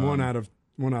 Good. Been one out of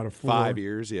 4. 5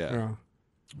 years, yeah.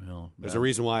 Well, there's a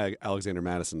reason why Alexander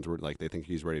Madison's they think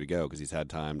he's ready to go because he's had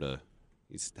time to.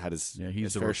 He's had his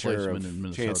fair share of in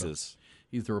Minnesota. Chances.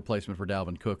 He's the replacement for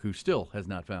Dalvin Cook, who still has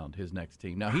not found his next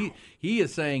team. Now he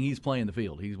is saying he's playing the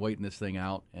field. He's waiting this thing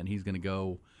out, and he's going to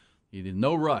go. He did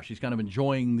no rush. He's kind of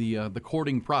enjoying the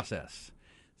courting process.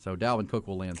 So Dalvin Cook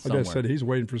will land somewhere. Like I said, he's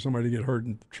waiting for somebody to get hurt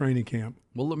in training camp.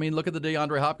 Well, I mean, look at the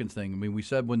DeAndre Hopkins thing. I mean, we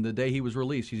said when the day he was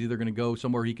released, he's either going to go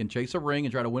somewhere he can chase a ring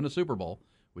and try to win a Super Bowl,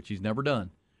 which he's never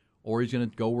done, or he's going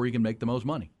to go where he can make the most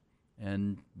money.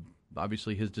 And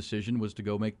obviously his decision was to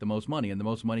go make the most money, and the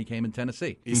most money came in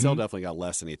Tennessee. He still definitely got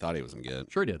less than he thought he was going to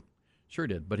get. Sure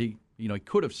did. But he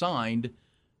could have signed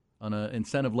on an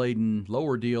incentive-laden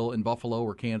lower deal in Buffalo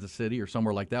or Kansas City or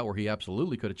somewhere like that where he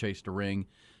absolutely could have chased a ring.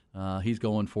 He's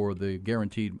going for the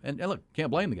guaranteed. And look, can't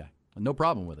blame the guy. No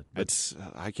problem with it.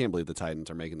 I can't believe the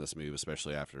Titans are making this move,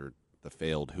 especially after the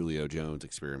failed Julio Jones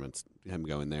experiments, him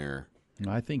going there.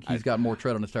 I think he's got more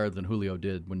tread on his tires than Julio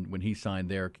did when he signed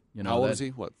there. How old is he?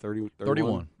 What, 31?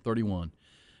 31.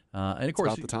 And of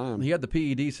course, about the time. He had the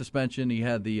PED suspension. He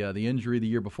had the injury the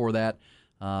year before that.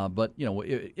 But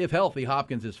if healthy,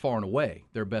 Hopkins is far and away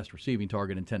their best receiving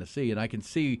target in Tennessee. And I can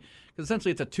see, because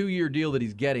essentially it's a 2-year deal that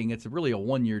he's getting. It's really a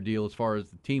 1-year deal as far as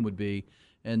the team would be.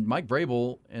 And Mike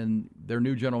Vrabel and their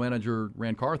new general manager,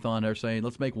 Rand Carthon, are saying,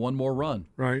 let's make one more run.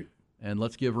 Right. And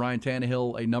let's give Ryan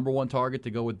Tannehill a number 1 target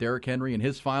to go with Derrick Henry in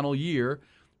his final year.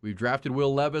 We've drafted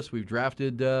Will Levis. We've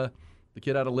drafted the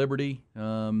kid out of Liberty,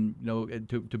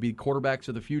 to be quarterbacks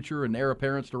of the future and heir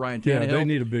apparents to Ryan Tannehill. Yeah, they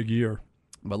need a big year.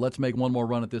 But let's make one more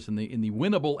run at this in the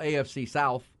winnable AFC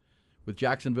South with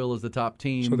Jacksonville as the top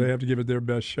team. So they have to give it their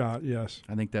best shot, yes.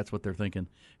 I think that's what they're thinking.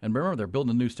 And remember, they're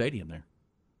building a new stadium there.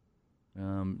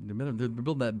 They're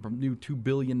building that new $2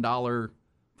 billion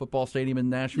football stadium in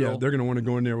Nashville. Yeah, they're going to want to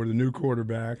go in there with a new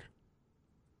quarterback.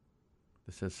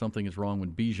 This says something is wrong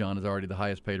when Bijan is already the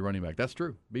highest paid running back. That's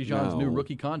true. Bijan's new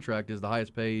rookie contract is the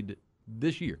highest paid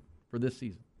this year for this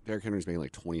season. Derrick Henry's making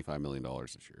like $25 million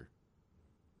this year.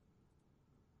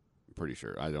 I'm pretty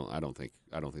sure. I don't think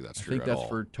that's true. I think that's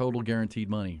for total guaranteed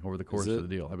money over the course of the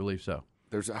deal. I believe so.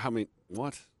 There's how many?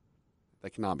 What?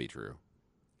 That cannot be true.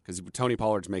 Because Tony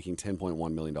Pollard's making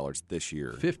 $10.1 million this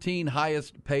year. 15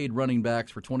 highest paid running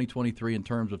backs for 2023 in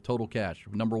terms of total cash.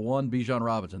 Number 1, Bijan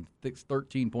Robinson,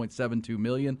 $13.72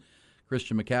 million.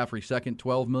 Christian McCaffrey, second,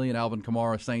 $12 million. Alvin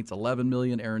Kamara, Saints, $11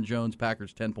 million. Aaron Jones,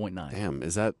 Packers, $10.9. Damn,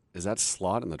 is that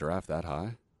slot in the draft that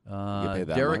high?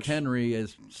 Derrick Henry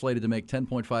is slated to make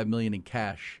 $10.5 million in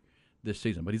cash this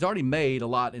season. But he's already made a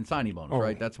lot in signing bonus,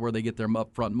 right? That's where they get their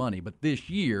upfront money. But this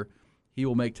year, he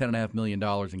will make $10.5 million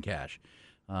in cash.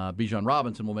 Bijan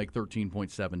Robinson will make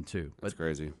 $13.72. That's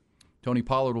crazy. Tony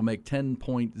Pollard will make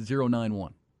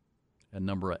 $10.091, and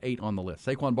number 8 on the list.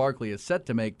 Saquon Barkley is set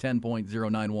to make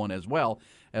 $10.091 as well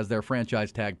as their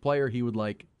franchise tag player. He would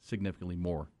like significantly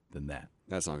more than that.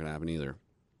 That's not going to happen either.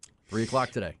 3 o'clock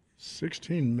today.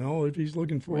 16 mil if he's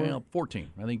looking for. Well,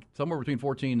 14. I think somewhere between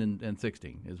 14 and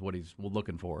 16 is what he's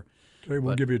looking for. Okay,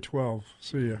 we'll give you 12.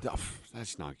 See ya.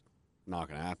 That's not going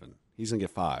to happen. He's going to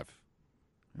get 5.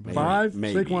 5?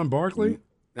 Maybe. Saquon Barkley?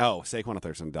 No, Saquon a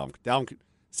third.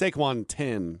 Saquon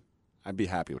 10. I'd be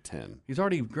happy with 10. He's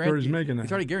already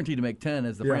guaranteed to make 10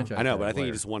 as the franchise. I know, but I think player.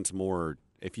 he just wants more.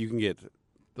 If you can get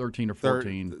 13 or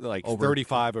 14, like over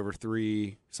 35 over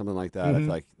 3, something like that.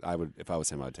 Mm-hmm. I would, if I was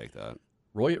him, I'd take that.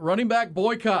 Running back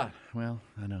boycott. Well,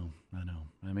 I know.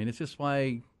 I mean, it's just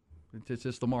it's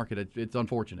just the market. It's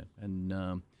unfortunate,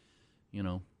 and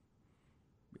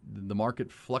the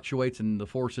market fluctuates, and the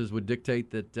forces would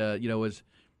dictate that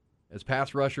as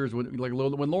pass rushers,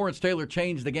 when Lawrence Taylor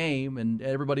changed the game and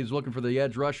everybody was looking for the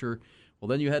edge rusher, well,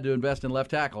 then you had to invest in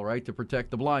left tackle, right, to protect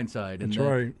the blind side. And that's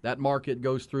right. That market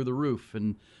goes through the roof.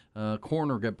 And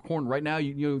corner right now,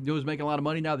 who's making a lot of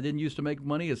money now that didn't used to make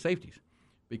money is safeties,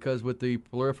 because with the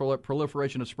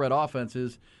proliferation of spread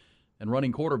offenses and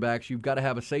running quarterbacks, you've got to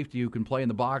have a safety who can play in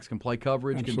the box, can play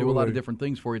coverage, Absolutely. can do a lot of different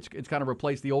things for you. It's kind of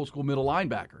replaced the old school middle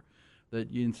linebacker. That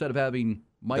instead of having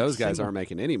Mike those guys aren't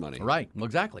making any money. Right. Well,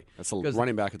 exactly. That's the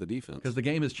running back of the defense. Because the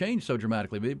game has changed so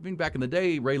dramatically. Back in the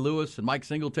day, Ray Lewis and Mike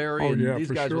Singletary,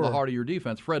 these guys were the heart of your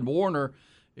defense. Fred Warner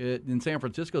in San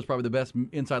Francisco is probably the best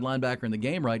inside linebacker in the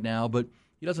game right now, but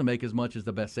he doesn't make as much as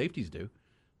the best safeties do.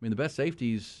 I mean, the best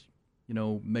safeties,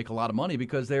 make a lot of money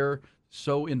because they're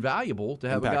so invaluable to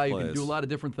have a guy who can do a lot of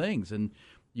different things. And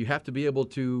you have to be able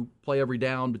to play every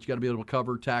down, but you got to be able to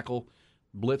cover, tackle,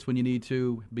 blitz when you need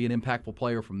to, be an impactful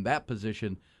player from that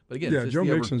position. But again, Joe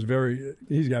Mixon's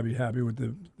he's got to be happy with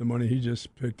the money he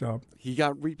just picked up. He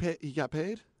got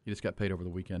paid? He just got paid over the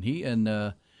weekend. He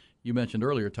and you mentioned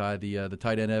earlier, Ty, the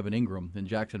tight end Evan Ingram in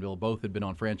Jacksonville, both had been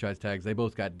on franchise tags. They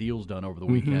both got deals done over the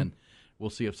weekend. We'll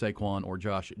see if Saquon or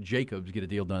Josh Jacobs get a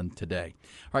deal done today.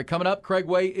 All right, coming up, Craig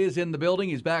Way is in the building.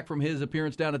 He's back from his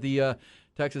appearance down at the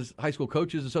Texas High School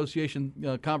Coaches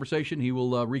Association conversation. He will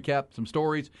recap some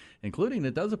stories, including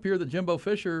it does appear that Jimbo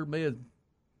Fisher may have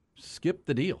skipped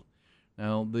the deal.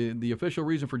 Now, the official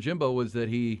reason for Jimbo was that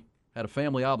he had a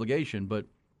family obligation, but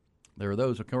there are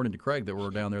those, according to Craig, that were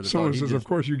down there. That someone says, of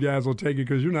course you guys will take it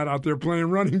because you're not out there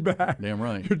playing running back. Damn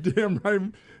right. You're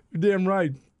damn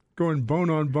right. Going bone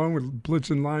on bone with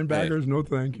blitzing linebackers, no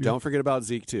thank you. Don't forget about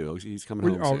Zeke, too. He's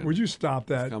coming home soon. Would you stop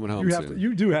that? He's coming home soon.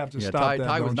 You do have to stop that,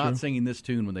 Ty was don't not you? singing this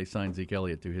tune when they signed Zeke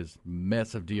Elliott to his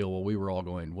massive deal while we were all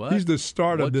going, what? He's the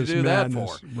start of this you do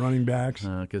madness, that for? running backs.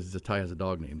 Because Ty has a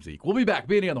dog named Zeke. We'll be back.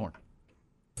 Be on the horn.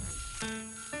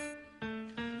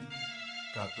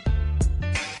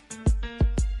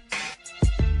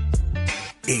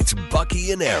 It's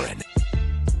Bucky and Erin.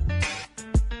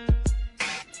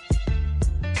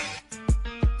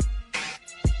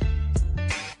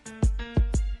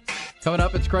 Coming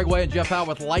up, it's Craig Way and Jeff Howe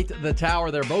with Light the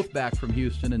Tower. They're both back from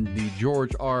Houston in the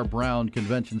George R. Brown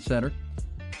Convention Center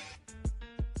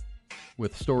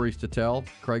with stories to tell.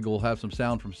 Craig will have some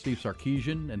sound from Steve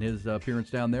Sarkisian and his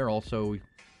appearance down there. Also,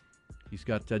 he's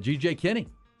got G.J. Kinney,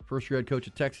 first-year head coach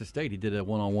at Texas State. He did a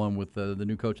one-on-one with the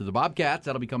new coach of the Bobcats.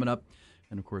 That'll be coming up.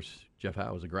 And, of course, Jeff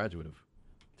Howe is a graduate of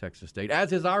Texas State,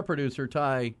 as is our producer,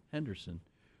 Ty Henderson.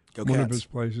 Go One Cats. of his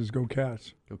places. Go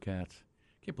Cats. Go Cats.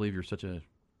 Can't believe you're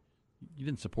you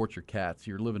didn't support your Cats.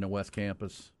 You're living at West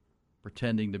Campus,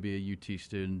 pretending to be a UT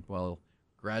student while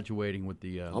graduating with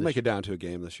the. I'll make it down to a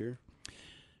game this year.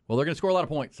 Well, they're going to score a lot of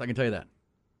points. I can tell you that.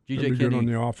 G.J. Kinney, good on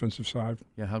the offensive side.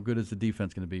 Yeah, how good is the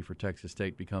defense going to be for Texas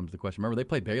State becomes the question. Remember, they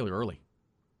played Baylor early.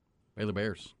 Baylor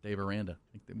Bears, Dave Aranda.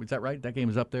 Was that right? That game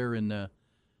is up there in. No,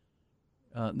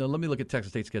 let me look at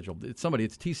Texas State's schedule. It's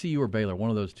TCU or Baylor,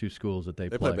 one of those two schools that they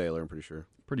play. They play Baylor, I'm pretty sure.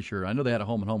 Pretty sure. I know they had a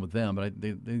home and home with them, but I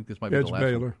think this might be the last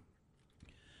Baylor.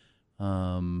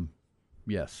 one.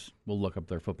 Yes, we'll look up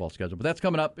their football schedule. But that's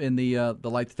coming up in the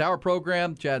Lights Tower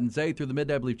program. Chad and Zay through the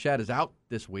midday. I believe Chad is out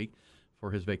this week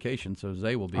for his vacation, so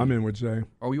Zay will be. I'm in with Zay.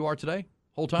 Oh, you are today?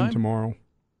 Whole time? And tomorrow.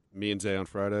 Me and Zay on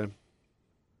Friday.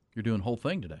 You're doing whole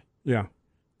thing today? Yeah.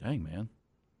 Dang, man.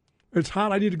 It's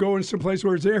hot. I need to go in some place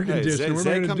where it's air conditioned.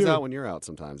 Zay comes out when you're out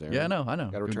sometimes, Aaron. Yeah, I know.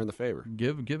 Got to return the favor.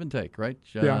 Give and take, right?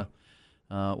 Yeah.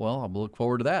 Well, I'll look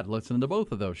forward to that, listening to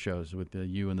both of those shows with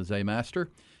you and the Zay Master.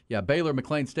 Yeah, Baylor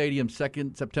McLean Stadium,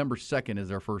 September 2nd is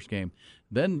their first game.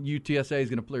 Then UTSA is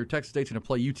going to play, or Texas State's going to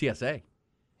play UTSA.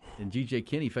 And G.J.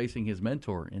 Kinney facing his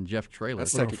mentor in Jeff Traylor.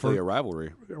 That's technically a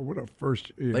rivalry. What a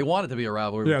first. Yeah. They want it to be a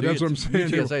rivalry. Yeah, that's what I'm saying.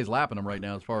 UTSA is lapping them right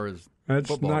now as far as that's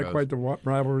football not goes. quite the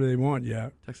rivalry they want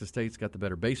yet. Texas State's got the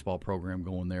better baseball program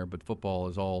going there, but football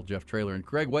is all Jeff Traylor. And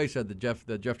Craig Way said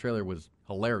that Jeff Traylor was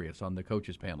hilarious on the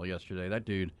coaches panel yesterday. That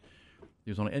dude,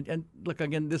 he was on. And look,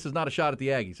 again, this is not a shot at the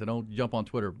Aggies, so don't jump on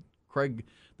Twitter. Craig,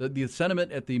 the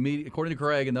sentiment at the media, according to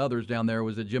Craig and the others down there,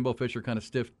 was that Jimbo Fisher kind of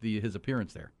stiffed his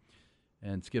appearance there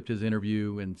and skipped his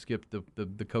interview and skipped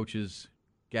the coaches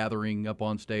gathering up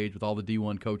on stage with all the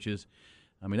D1 coaches.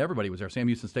 I mean, everybody was there. Sam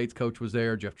Houston State's coach was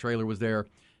there. Jeff Traylor was there.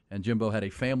 And Jimbo had a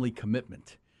family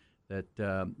commitment that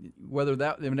whether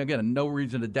that, I mean, again, no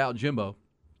reason to doubt Jimbo,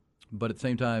 but at the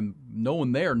same time, no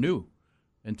one there knew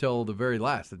until the very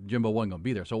last that Jimbo wasn't going to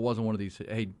be there. So it wasn't one of these,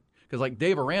 hey, because like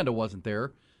Dave Aranda wasn't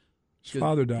there. His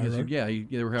father died, right? Yeah,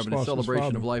 they were having a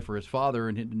celebration of life for his father,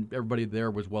 and everybody there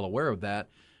was well aware of that.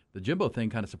 The Jimbo thing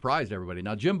kind of surprised everybody.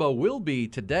 Now, Jimbo will be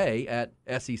today at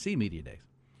SEC Media Days,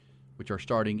 which are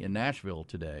starting in Nashville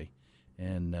today.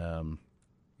 And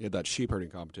you had that sheep herding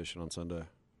competition on Sunday.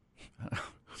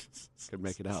 Could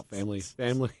make it out. Family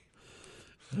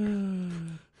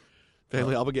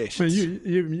obligations. I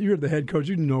mean, you're the head coach.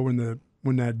 You know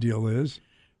when that deal is.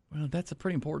 Well, that's a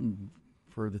pretty important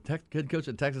for the head coach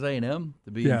at Texas A&M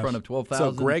to be in front of 12,000.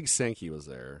 So Greg Sankey was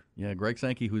there. Yeah, Greg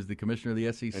Sankey, who's the commissioner of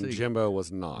the SEC. And Jimbo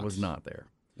was not. Was not there.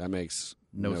 That makes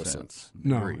no sense.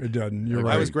 No, Agreed. it doesn't. You're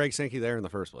right. Why was Greg Sankey there in the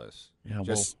first place? Yeah,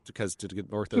 just because to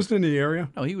get north of. Just in the area.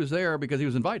 No, he was there because he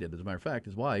was invited. As a matter of fact,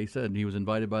 is why he said he was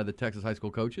invited by the Texas high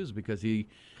school coaches because he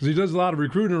does a lot of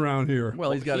recruiting around here.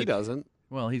 Well, he doesn't.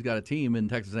 Well, he's got a team in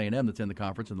Texas A&M that's in the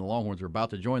conference, and the Longhorns are about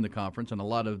to join the conference, and a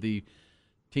lot of the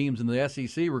teams in the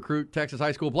SEC recruit Texas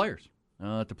high school players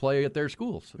to play at their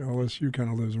schools. LSU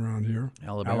kind of lives around here.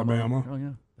 Alabama. Oh, yeah.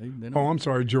 They know. Oh, I'm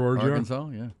sorry, Georgia. Arkansas,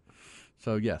 yeah.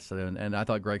 So, yes, and I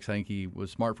thought Greg Sankey was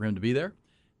smart for him to be there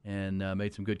and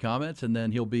made some good comments. And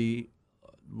then he'll be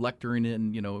lecturing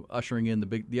in, ushering in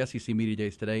the SEC Media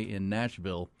Days today in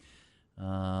Nashville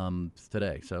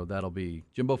today. So that'll be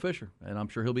Jimbo Fisher, and I'm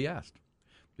sure he'll be asked.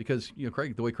 Because,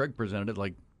 Craig, the way Craig presented it,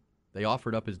 like they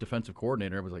offered up his defensive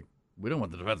coordinator. It was like, we don't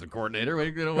want the defensive coordinator. We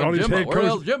don't want Jimbo. Where the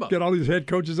hell's Jimbo? Get all these head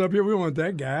coaches up here. We don't want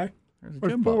that guy.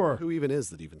 What for? Who even is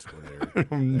the defensive coordinator? I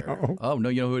don't know. Oh, no,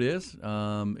 you know who it is?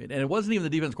 And it wasn't even the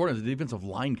defensive coordinator. It was the defensive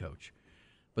line coach.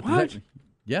 But what?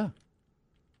 Yeah.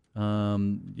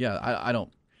 I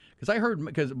don't.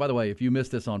 Because by the way, if you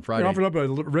missed this on Friday. They offered up a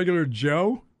regular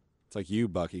Joe? It's like you,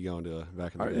 Bucky, going to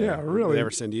back in the day. Yeah, really. Did they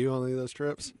ever send you on any of those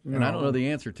trips? No. And I don't know the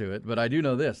answer to it, but I do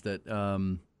know this, that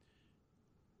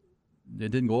it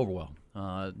didn't go over well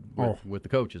with the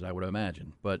coaches, I would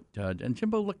imagine. But and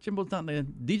Jimbo's not.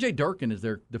 DJ Durkin is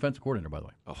their defensive coordinator, by the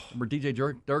way. Oh. Remember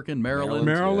DJ Durkin, Maryland?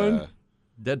 Yeah.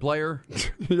 Dead player.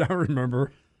 Yeah, I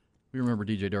remember. We remember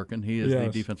DJ Durkin. He is the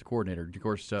defensive coordinator. Of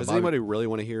course, does anybody really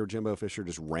want to hear Jimbo Fisher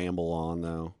just ramble on,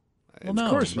 though? Well, no.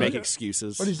 Of course, make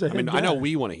excuses. I know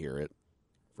we want to hear it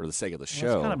for the sake of the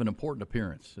show. It's kind of an important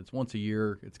appearance. It's once a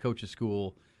year. It's coaches'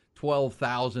 school.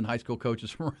 12,000 high school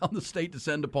coaches from around the state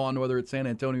descend upon, whether it's San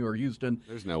Antonio or Houston.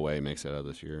 There's no way he makes it out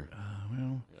this year.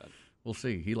 We'll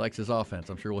see. He likes his offense.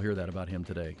 I'm sure we'll hear that about him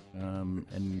today.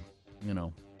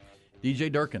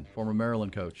 DJ Durkin, former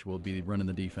Maryland coach, will be running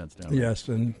the defense down there. Yes,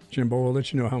 and Jimbo will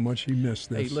let you know how much he missed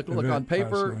this. Hey, look on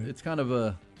paper, it's kind of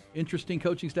a interesting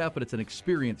coaching staff, but it's an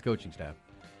experienced coaching staff.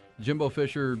 Jimbo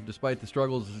Fisher, despite the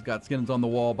struggles, has got skins on the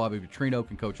wall. Bobby Petrino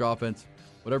can coach offense.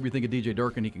 Whatever you think of DJ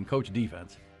Durkin, he can coach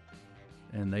defense.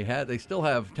 And they still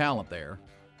have talent there.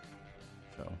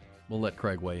 So we'll let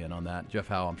Craig weigh in on that. Jeff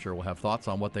Howe, I'm sure, will have thoughts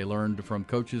on what they learned from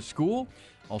Coach's School.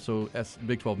 Also,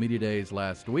 Big 12 Media Days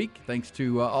last week. Thanks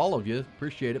to all of you.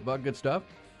 Appreciate it, Buck. Good stuff.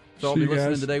 So I'll be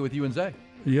listening today with you and Zay.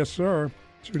 Yes, sir.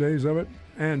 2 days of it.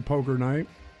 And poker night.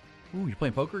 Ooh, you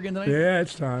playing poker again tonight? Yeah,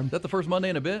 it's time. Is that the first Monday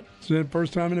in a bit? It's the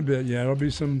first time in a bit, yeah. It'll be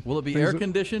some. Will it be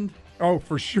air-conditioned? Oh,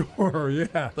 for sure,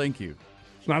 yeah. Thank you.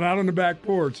 It's not out on the back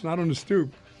porch. It's not on the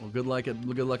stoop. Well, good luck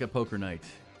at poker night.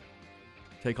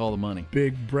 Take all the money.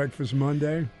 Big breakfast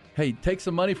Monday. Hey, take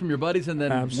some money from your buddies and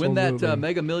then win that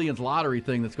Mega Millions lottery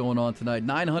thing that's going on tonight.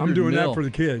 900 I'm doing mil. that for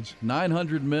the kids.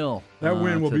 900 mil. That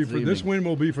win will be for this win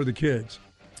will be for the kids.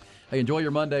 Hey, enjoy your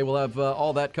Monday. We'll have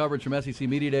all that coverage from SEC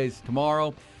Media Days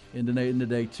tomorrow into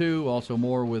day 2. Also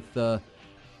more with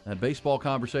that baseball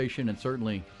conversation and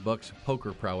certainly Buck's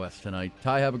poker prowess tonight.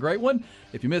 Ty, have a great one.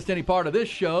 If you missed any part of this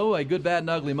show, a good, bad, and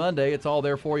ugly Monday, it's all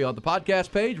there for you on the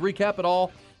podcast page. Recap it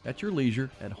all at your leisure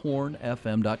at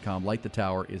hornfm.com. Light the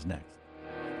Tower is next.